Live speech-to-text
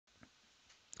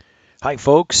Hi,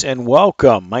 folks, and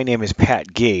welcome. My name is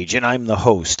Pat Gage, and I'm the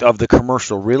host of the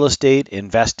Commercial Real Estate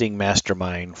Investing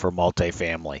Mastermind for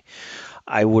Multifamily.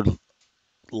 I would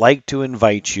like to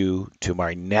invite you to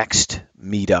my next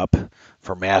meetup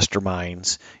for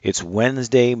masterminds. It's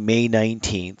Wednesday, May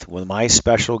 19th, when my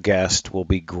special guest will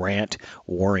be Grant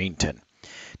Warrington.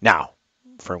 Now,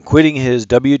 from quitting his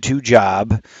W 2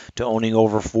 job to owning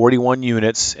over 41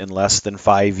 units in less than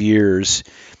 5 years,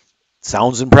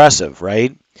 sounds impressive,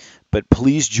 right? But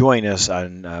please join us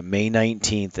on May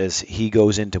 19th as he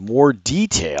goes into more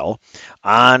detail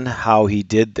on how he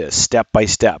did this step by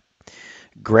step.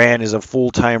 Grant is a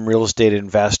full-time real estate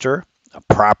investor, a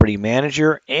property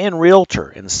manager, and realtor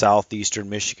in southeastern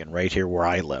Michigan, right here where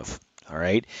I live. All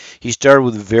right. He started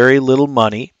with very little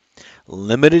money,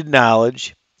 limited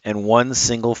knowledge, and one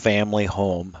single family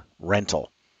home rental.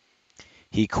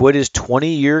 He quit his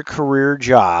 20-year career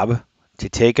job to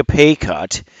take a pay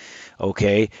cut,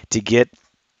 okay, to get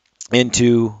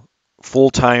into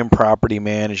full-time property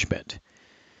management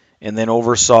and then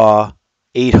oversaw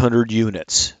 800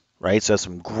 units, right? So that's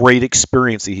some great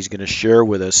experience that he's going to share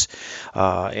with us,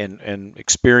 and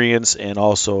experience and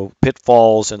also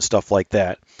pitfalls and stuff like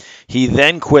that. He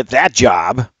then quit that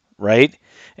job, right,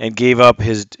 and gave up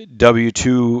his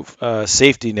W-2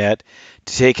 safety net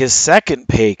to take his second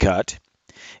pay cut,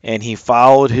 and he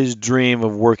followed his dream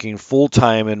of working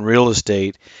full-time in real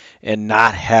estate and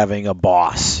not having a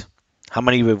boss. How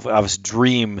many of us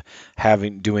dream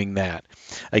doing that?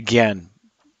 Again,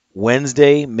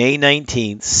 Wednesday, May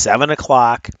 19th, 7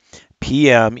 o'clock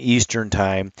p.m. Eastern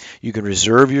Time. You can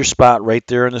reserve your spot right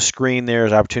there on the screen.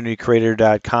 There's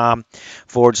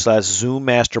opportunitycreator.com/Zoom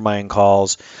Mastermind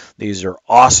calls. These are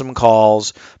awesome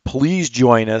calls. Please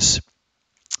join us.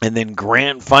 And then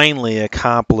Grant finally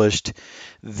accomplished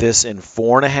this in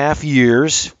 4.5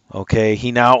 years. Okay,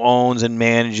 he now owns and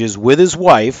manages with his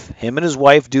wife. Him and his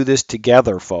wife do this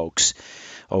together, folks.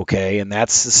 Okay, and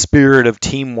that's the spirit of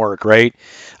teamwork, right?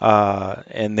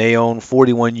 And they own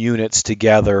 41 units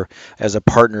together as a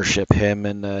partnership, him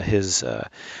and his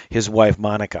wife,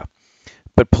 Monika.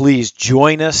 But please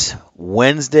join us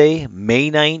Wednesday,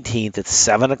 May 19th at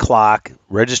 7 o'clock.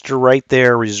 Register right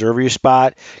there. Reserve your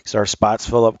spot because our spots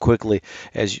fill up quickly.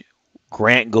 As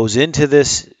Grant goes into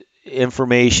this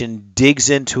information, digs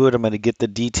into it, I'm going to get the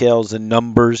details and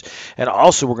numbers. And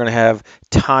also we're going to have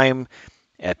time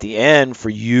at the end for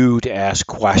you to ask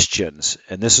questions.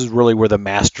 And this is really where the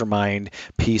mastermind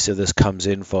piece of this comes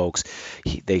in, folks.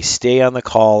 They stay on the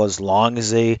call as long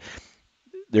as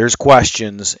there's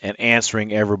questions and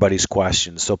answering everybody's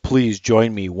questions. So please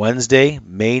join me Wednesday,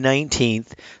 May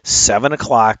 19th, 7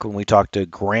 o'clock, when we talk to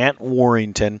Grant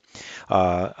Warrington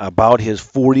about his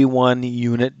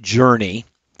 41-unit journey.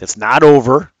 That's not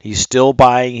over. He's still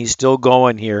buying. He's still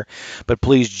going here. But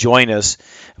please join us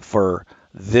for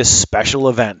this special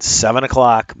event, 7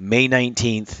 o'clock, May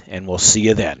 19th, and we'll see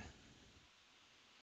you then.